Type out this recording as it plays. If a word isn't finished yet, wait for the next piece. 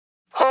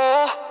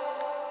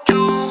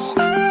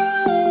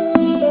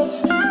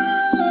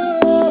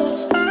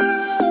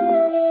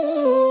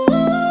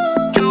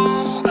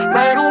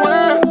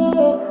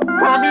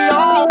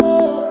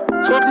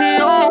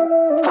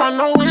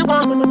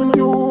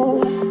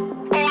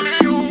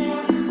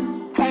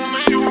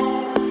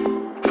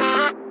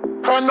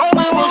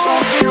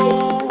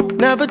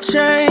never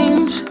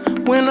change.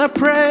 When I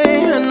pray,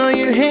 I know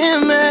you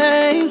hear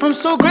me. I'm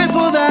so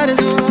grateful that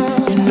it's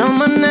you know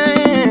my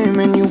name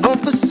and you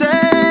won't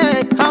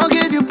forsake. I'll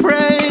give you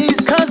praise,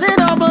 cause it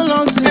all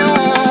belongs to you.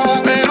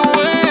 Made a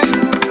way,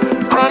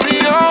 brought me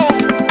out,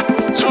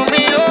 took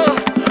me up.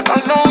 I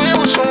know it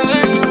was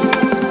only you,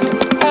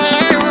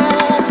 only you,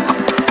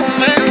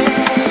 only you.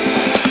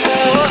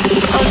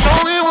 I know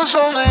it was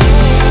only you.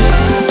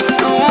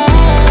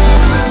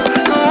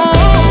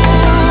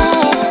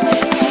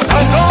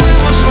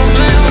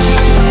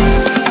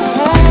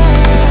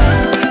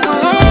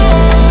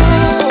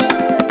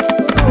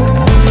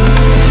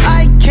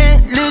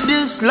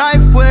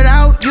 Life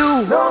without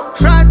you.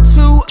 Try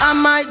to, I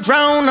might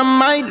drown, I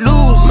might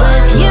lose.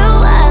 With you,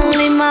 I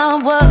leave my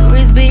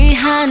worries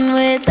behind.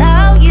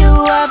 Without you,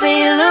 I'll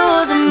be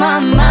losing my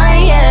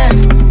mind, yeah.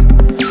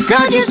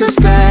 God, you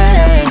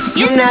sustain,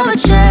 you never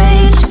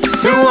change.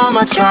 Through all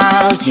my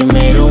trials, you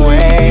made a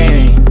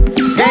way.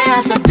 Day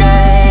after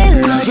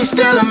day, Lord, you're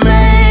still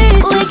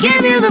amazed. We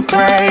give you the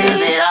praise,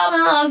 cause it all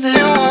belongs to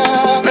you.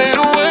 You made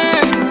a way,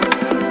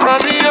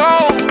 brought me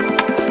out,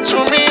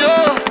 took me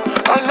up.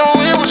 I know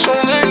it was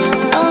only you.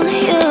 Only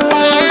you.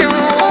 Only you.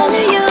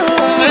 Only you.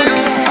 Only you.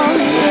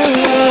 Only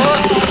you.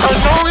 I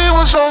know it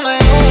was only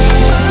you.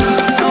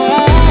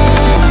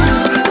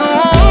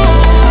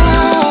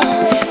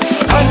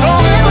 I know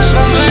it was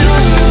only you.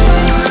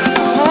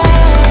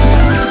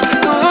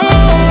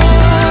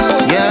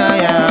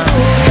 yeah, yeah.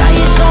 God,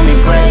 you show me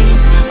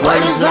grace.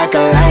 Word is like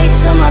a light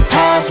to my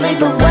path, lead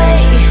the way.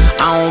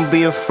 I won't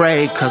be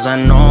afraid, cause I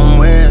know I'm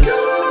with you.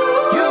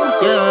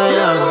 Yeah,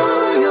 yeah.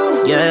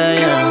 Yeah,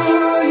 yeah.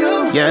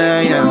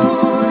 Yeah, yeah.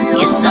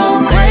 You're so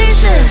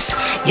gracious.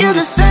 You the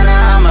center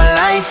of my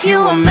life. You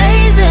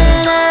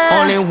amazing.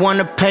 Only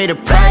wanna pay the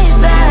price.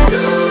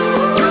 That's